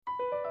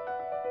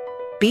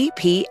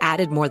BP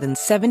added more than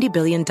 $70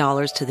 billion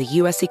to the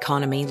U.S.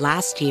 economy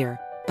last year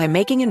by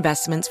making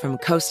investments from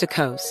coast to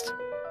coast.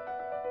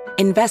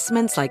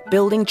 Investments like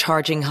building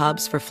charging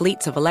hubs for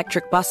fleets of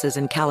electric buses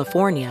in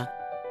California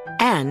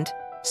and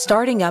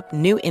starting up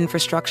new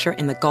infrastructure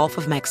in the Gulf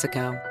of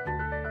Mexico.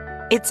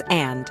 It's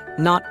and,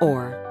 not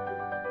or.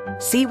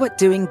 See what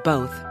doing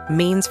both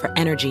means for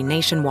energy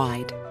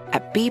nationwide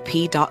at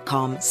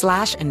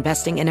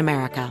bp.com/investing in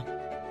America.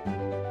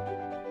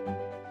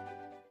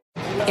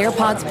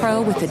 AirPods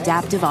Pro with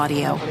adaptive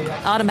audio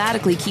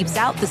automatically keeps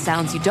out the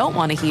sounds you don't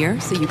want to hear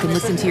so you can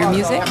listen to your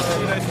music,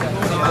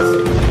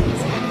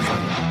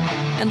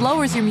 and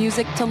lowers your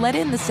music to let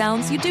in the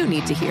sounds you do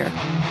need to hear.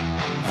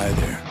 Hi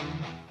there.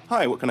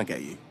 Hi, what can I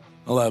get you?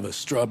 I'll have a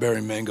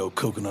strawberry mango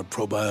coconut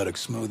probiotic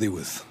smoothie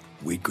with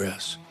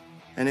wheatgrass.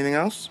 Anything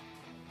else?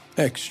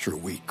 Extra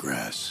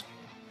wheatgrass.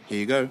 Here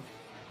you go.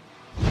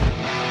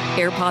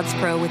 AirPods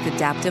Pro with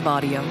adaptive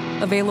audio.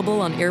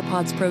 Available on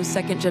AirPods Pro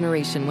 2nd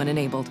generation when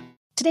enabled.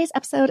 Today's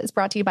episode is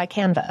brought to you by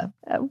Canva.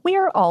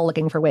 We're all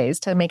looking for ways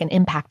to make an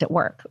impact at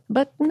work,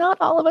 but not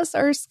all of us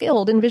are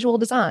skilled in visual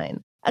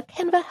design.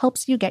 Canva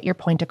helps you get your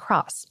point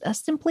across,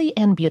 simply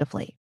and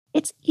beautifully.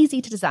 It's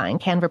easy to design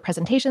Canva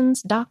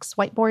presentations, docs,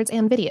 whiteboards,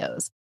 and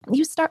videos.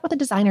 You start with a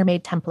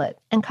designer-made template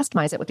and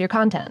customize it with your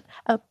content.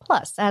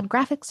 Plus, add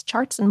graphics,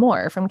 charts, and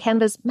more from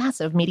Canva's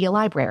massive media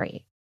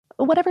library.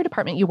 Whatever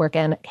department you work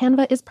in,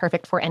 Canva is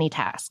perfect for any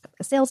task.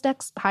 Sales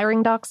decks,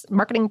 hiring docs,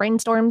 marketing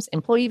brainstorms,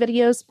 employee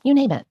videos, you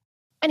name it.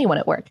 Anyone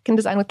at work can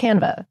design with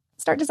Canva.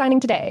 Start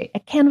designing today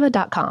at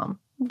canva.com.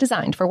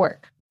 Designed for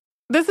work.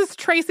 This is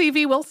Tracy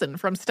V. Wilson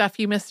from Stuff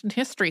You Missed in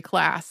History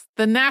class.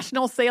 The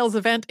national sales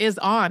event is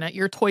on at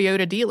your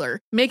Toyota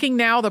dealer, making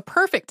now the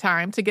perfect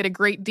time to get a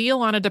great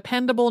deal on a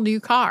dependable new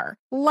car.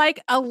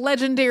 Like a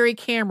legendary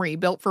Camry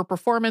built for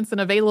performance and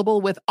available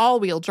with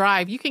all-wheel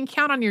drive, you can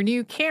count on your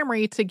new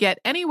Camry to get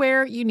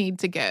anywhere you need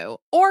to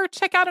go. Or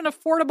check out an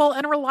affordable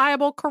and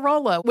reliable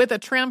Corolla with a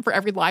trim for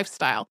every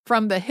lifestyle.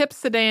 From the hip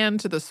sedan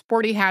to the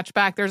sporty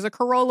hatchback, there's a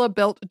Corolla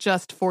built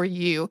just for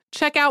you.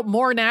 Check out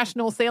more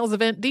national sales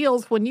event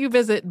deals when you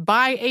visit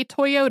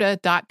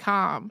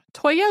buyatoyota.com.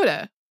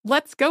 Toyota,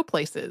 let's go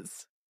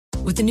places.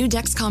 With the new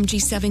Dexcom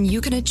G7,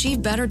 you can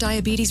achieve better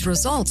diabetes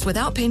results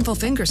without painful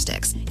finger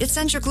sticks. It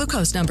sends your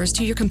glucose numbers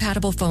to your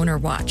compatible phone or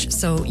watch,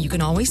 so you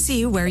can always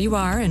see where you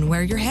are and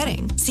where you're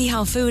heading. See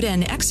how food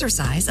and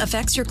exercise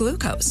affects your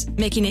glucose,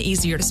 making it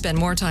easier to spend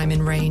more time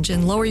in range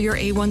and lower your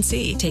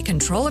A1C. Take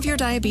control of your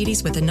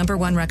diabetes with the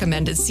 #1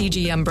 recommended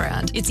CGM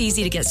brand. It's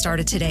easy to get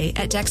started today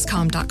at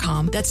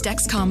Dexcom.com. That's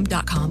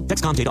Dexcom.com.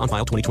 Dexcom data on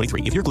file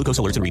 2023. If your glucose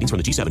alerts and readings from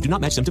the G7 do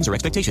not match symptoms or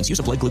expectations, use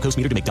a blood glucose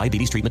meter to make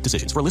diabetes treatment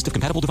decisions. For a list of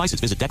compatible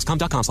devices, visit Dexcom.com/compatibility.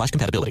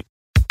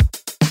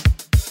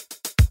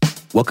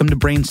 Welcome to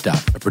Brain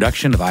Stuff, a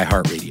production of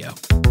iHeartRadio.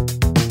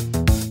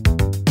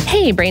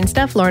 Hey, Brain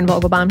Stuff, Lauren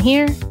Vogelbaum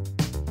here.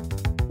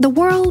 The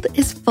world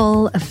is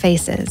full of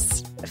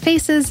faces.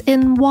 Faces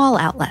in wall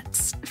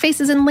outlets,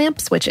 faces in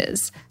lamp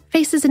switches,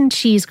 faces in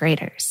cheese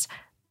graters.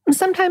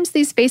 Sometimes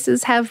these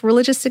faces have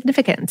religious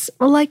significance,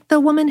 like the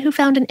woman who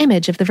found an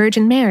image of the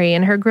Virgin Mary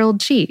in her grilled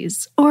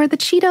cheese, or the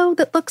Cheeto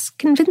that looks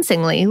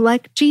convincingly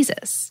like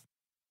Jesus.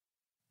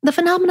 The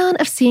phenomenon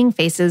of seeing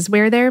faces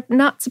where they're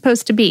not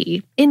supposed to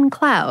be, in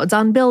clouds,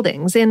 on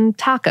buildings, in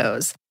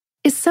tacos,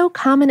 is so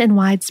common and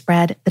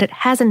widespread that it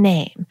has a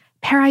name,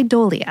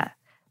 pareidolia.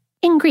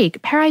 In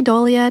Greek,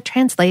 pareidolia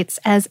translates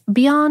as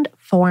beyond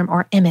form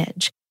or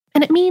image,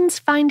 and it means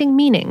finding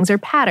meanings or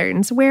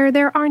patterns where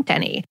there aren't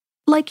any,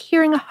 like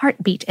hearing a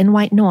heartbeat in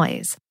white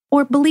noise,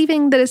 or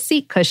believing that a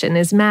seat cushion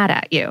is mad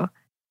at you.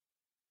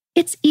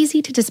 It's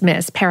easy to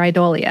dismiss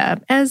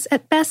pareidolia as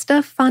at best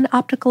a fun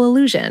optical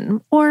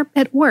illusion, or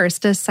at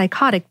worst a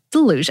psychotic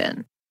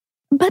delusion.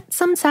 But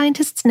some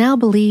scientists now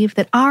believe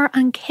that our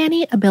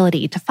uncanny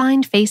ability to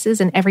find faces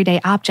in everyday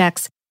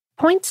objects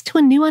points to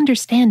a new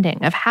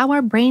understanding of how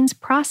our brains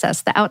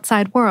process the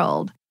outside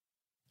world.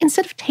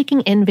 Instead of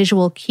taking in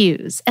visual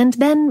cues and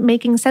then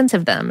making sense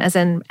of them as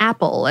an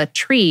apple, a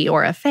tree,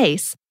 or a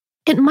face,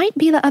 it might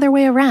be the other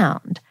way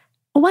around.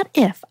 What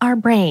if our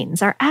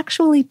brains are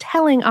actually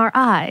telling our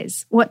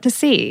eyes what to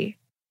see?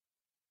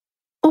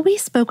 We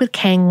spoke with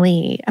Kang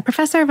Lee, a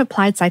professor of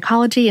applied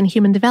psychology and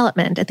human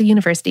development at the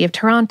University of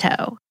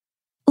Toronto.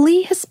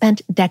 Lee has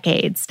spent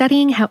decades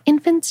studying how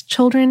infants,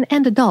 children,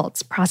 and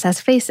adults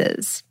process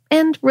faces.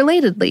 And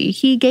relatedly,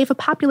 he gave a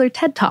popular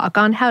TED Talk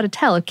on how to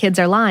tell if kids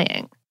are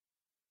lying.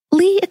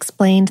 Lee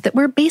explained that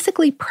we're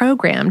basically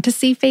programmed to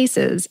see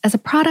faces as a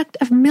product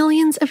of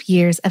millions of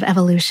years of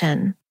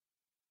evolution.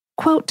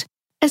 Quote,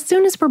 "As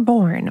soon as we're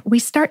born, we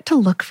start to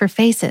look for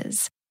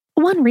faces.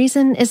 One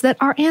reason is that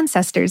our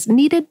ancestors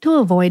needed to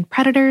avoid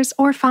predators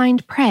or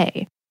find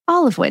prey,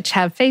 all of which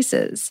have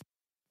faces.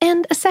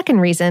 And a second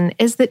reason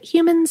is that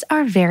humans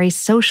are very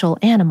social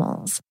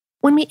animals.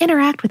 When we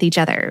interact with each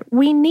other,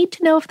 we need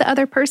to know if the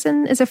other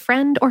person is a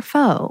friend or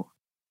foe."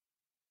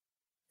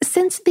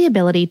 Since the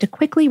ability to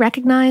quickly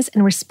recognize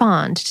and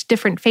respond to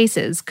different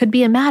faces could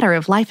be a matter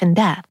of life and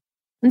death,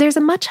 there's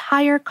a much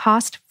higher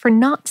cost for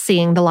not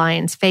seeing the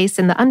lion's face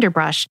in the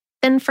underbrush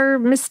than for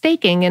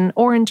mistaking an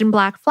orange and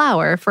black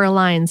flower for a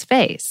lion's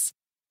face.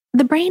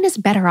 The brain is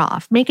better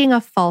off making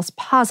a false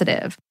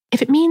positive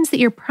if it means that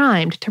you're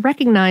primed to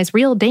recognize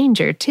real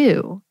danger,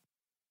 too.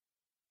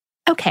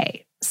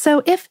 Okay,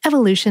 so if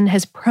evolution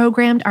has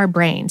programmed our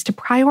brains to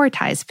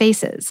prioritize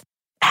faces,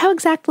 how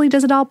exactly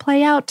does it all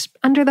play out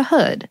under the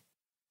hood?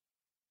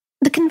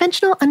 The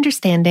conventional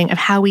understanding of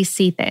how we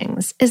see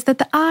things is that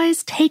the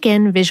eyes take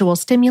in visual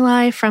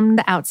stimuli from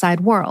the outside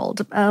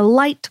world,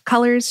 light,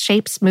 colors,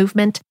 shapes,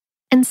 movement,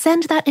 and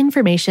send that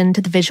information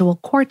to the visual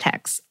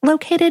cortex,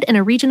 located in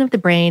a region of the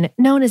brain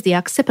known as the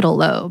occipital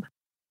lobe.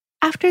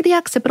 After the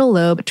occipital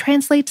lobe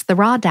translates the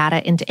raw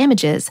data into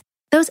images,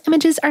 those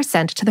images are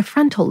sent to the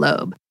frontal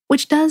lobe,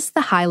 which does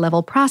the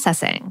high-level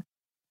processing.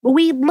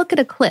 We look at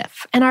a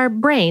cliff, and our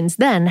brains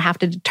then have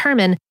to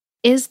determine,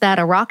 is that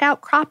a rock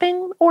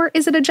outcropping, or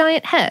is it a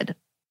giant head?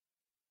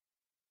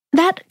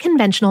 That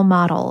conventional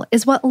model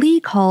is what Lee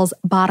calls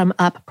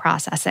bottom-up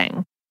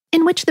processing,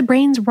 in which the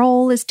brain's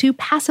role is to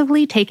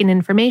passively take in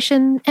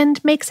information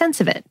and make sense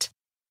of it.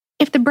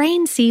 If the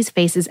brain sees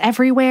faces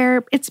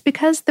everywhere, it's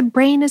because the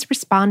brain is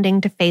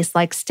responding to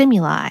face-like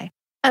stimuli,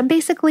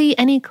 basically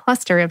any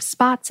cluster of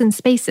spots and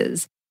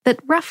spaces that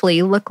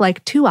roughly look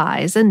like two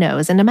eyes, a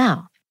nose, and a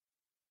mouth.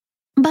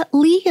 But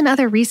Lee and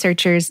other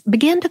researchers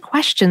began to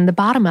question the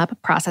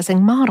bottom-up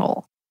processing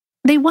model.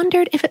 They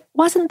wondered if it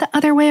wasn't the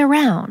other way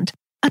around,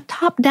 a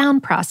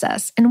top-down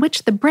process in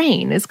which the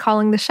brain is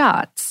calling the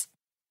shots.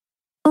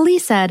 Lee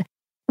said,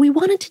 "We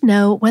wanted to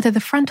know whether the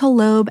frontal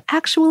lobe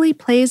actually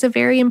plays a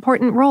very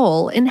important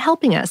role in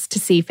helping us to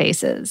see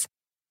faces.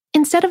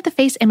 Instead of the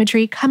face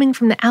imagery coming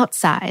from the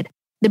outside,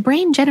 the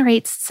brain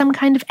generates some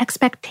kind of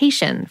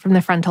expectation from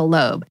the frontal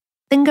lobe,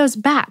 then goes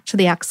back to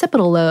the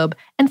occipital lobe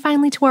and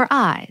finally to our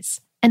eyes,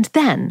 and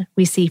then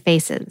we see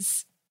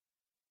faces."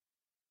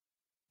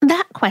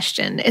 That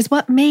question is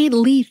what made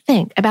Lee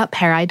think about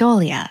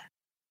pareidolia.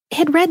 He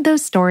had read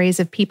those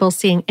stories of people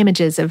seeing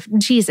images of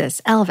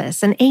Jesus,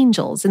 Elvis, and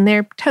angels in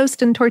their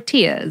toast and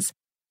tortillas,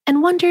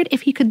 and wondered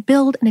if he could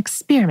build an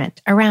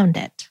experiment around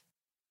it.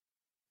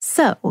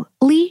 So,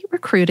 Lee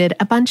recruited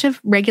a bunch of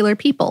regular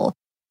people,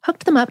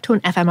 hooked them up to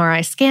an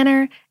fMRI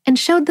scanner, and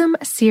showed them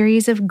a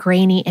series of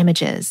grainy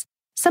images,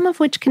 some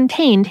of which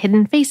contained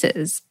hidden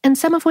faces, and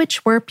some of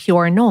which were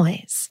pure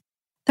noise.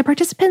 The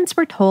participants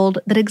were told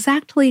that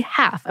exactly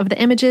half of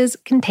the images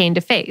contained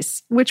a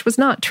face, which was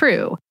not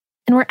true,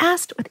 and were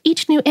asked with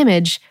each new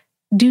image,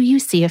 "Do you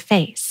see a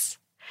face?"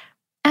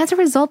 As a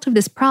result of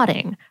this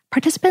prodding,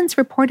 participants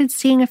reported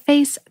seeing a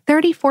face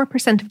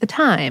 34% of the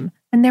time,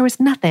 and there was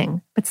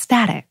nothing but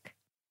static.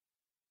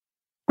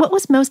 What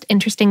was most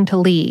interesting to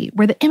Lee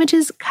were the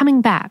images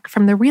coming back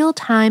from the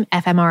real-time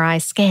fMRI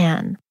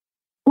scan.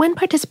 When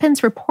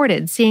participants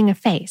reported seeing a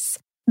face,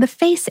 the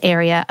face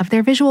area of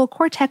their visual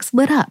cortex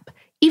lit up,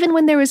 even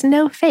when there was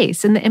no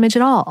face in the image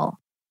at all.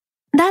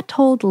 That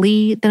told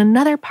Lee that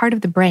another part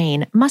of the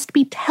brain must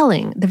be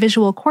telling the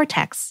visual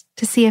cortex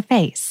to see a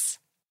face.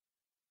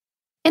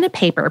 In a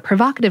paper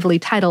provocatively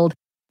titled,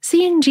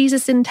 "Seeing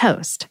Jesus in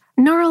Toast,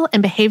 Neural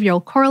and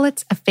Behavioral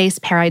Correlates of Face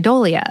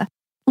Pareidolia,"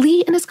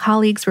 Lee and his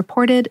colleagues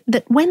reported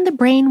that when the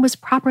brain was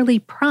properly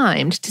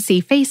primed to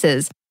see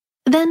faces,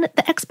 then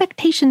the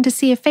expectation to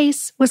see a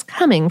face was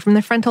coming from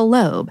the frontal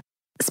lobe,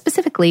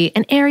 specifically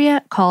an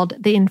area called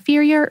the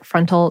inferior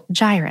frontal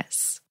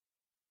gyrus.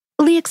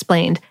 Lee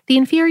explained the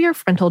inferior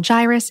frontal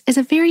gyrus is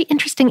a very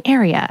interesting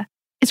area.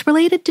 It's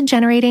related to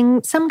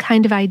generating some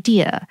kind of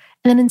idea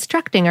and then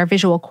instructing our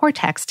visual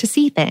cortex to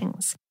see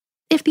things.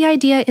 If the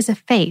idea is a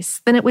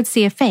face, then it would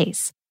see a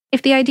face.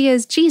 If the idea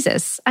is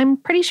Jesus, I'm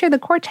pretty sure the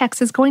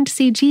cortex is going to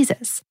see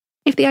Jesus.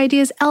 If the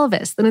idea is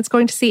Elvis, then it's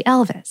going to see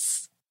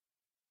Elvis.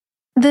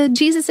 The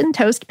Jesus in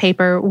Toast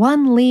paper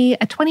won Lee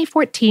a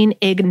 2014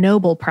 Ig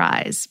Nobel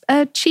Prize,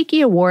 a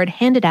cheeky award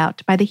handed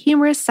out by the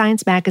humorous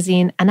science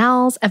magazine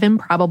Annals of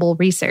Improbable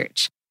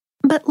Research.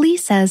 But Lee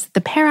says the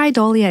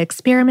pareidolia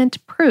experiment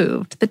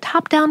proved that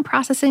top-down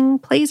processing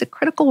plays a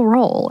critical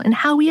role in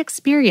how we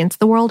experience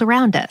the world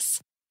around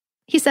us.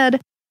 He said,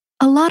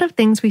 "A lot of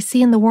things we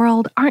see in the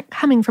world aren't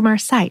coming from our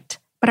sight,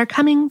 but are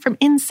coming from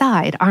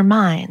inside our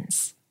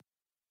minds."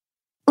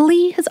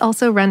 Lee has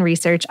also run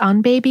research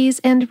on babies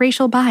and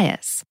racial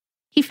bias.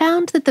 He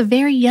found that the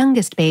very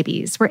youngest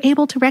babies were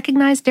able to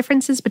recognize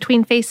differences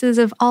between faces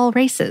of all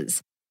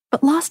races,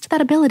 but lost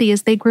that ability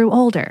as they grew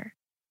older.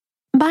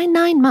 By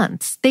 9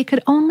 months, they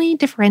could only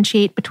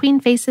differentiate between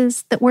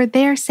faces that were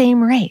their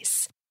same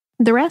race.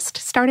 The rest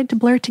started to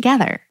blur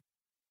together.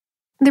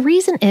 The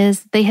reason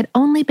is they had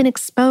only been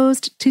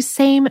exposed to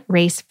same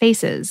race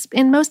faces,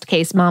 in most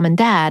cases mom and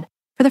dad,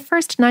 for the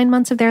first 9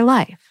 months of their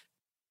life.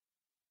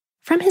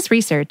 From his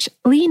research,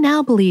 Lee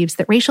now believes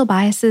that racial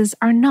biases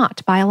are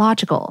not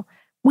biological.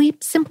 We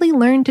simply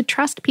learn to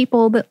trust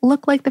people that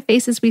look like the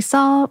faces we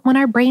saw when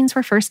our brains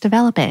were first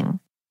developing.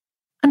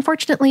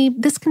 Unfortunately,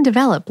 this can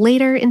develop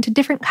later into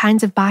different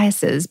kinds of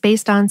biases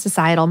based on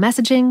societal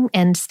messaging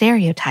and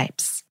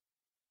stereotypes.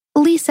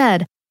 Lee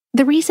said,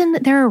 "The reason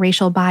there are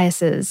racial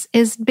biases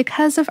is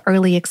because of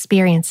early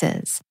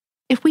experiences.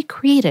 if we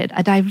created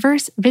a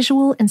diverse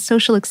visual and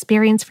social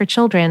experience for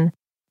children,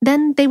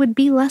 then they would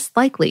be less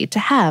likely to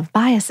have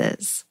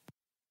biases.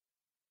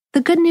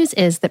 The good news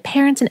is that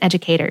parents and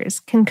educators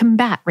can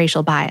combat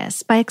racial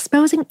bias by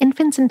exposing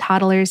infants and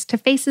toddlers to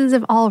faces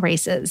of all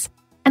races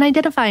and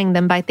identifying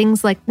them by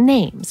things like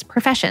names,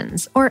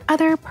 professions, or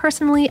other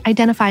personally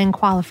identifying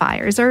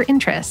qualifiers or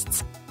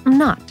interests,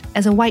 not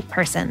as a white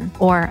person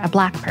or a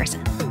Black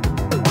person.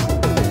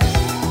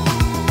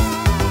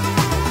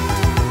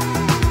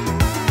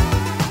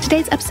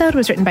 Today's episode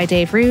was written by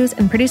Dave Roos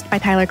and produced by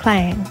Tyler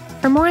Klang.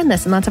 For more on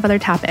this and lots of other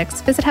topics,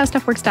 visit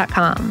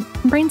howstuffworks.com.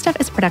 Brainstuff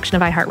is a production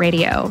of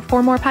iHeartRadio.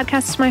 For more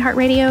podcasts from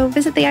iHeartRadio,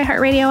 visit the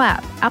iHeartRadio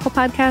app, Apple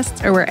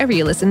Podcasts, or wherever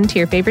you listen to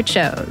your favorite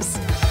shows.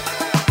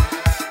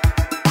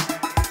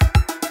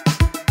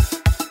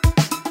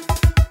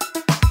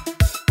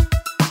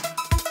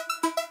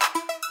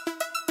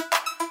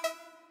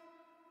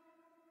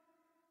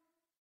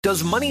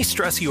 Does money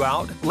stress you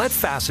out? Let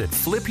Facet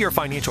flip your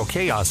financial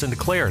chaos into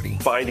clarity.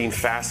 Finding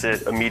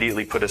Facet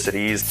immediately put us at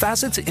ease.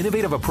 Facet's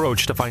innovative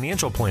approach to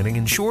financial planning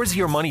ensures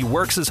your money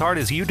works as hard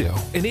as you do,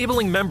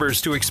 enabling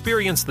members to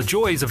experience the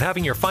joys of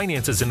having your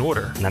finances in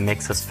order. And that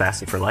makes us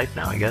Facet for life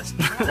now, I guess.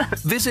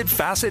 Visit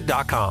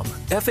Facet.com,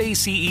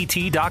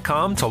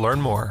 FACET.com to learn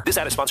more. This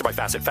ad is sponsored by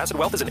Facet. Facet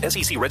Wealth is an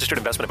SEC registered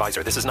investment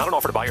advisor. This is not an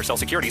offer to buy or sell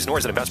securities, nor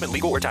is it investment,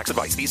 legal, or tax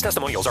advice. These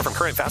testimonials are from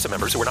current Facet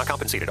members who are not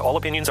compensated. All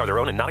opinions are their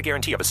own and not a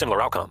guarantee of a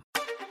similar outcome.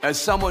 As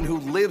someone who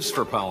lives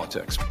for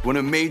politics, when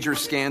a major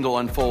scandal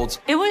unfolds,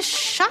 it was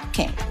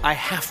shocking. I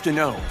have to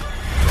know,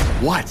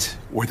 what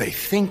were they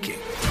thinking?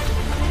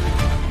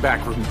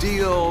 Backroom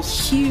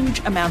deals, huge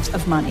amounts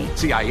of money,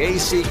 CIA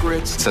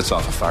secrets, sets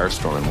off a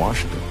firestorm in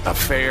Washington,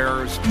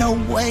 affairs. No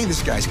way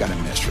this guy's got a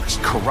mistress.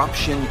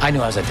 Corruption. I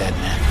knew I was a dead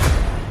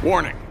man.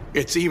 Warning,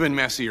 it's even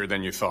messier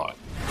than you thought.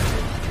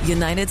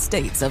 United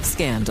States of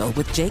Scandal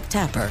with Jake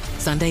Tapper,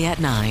 Sunday at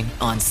 9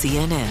 on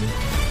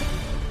CNN.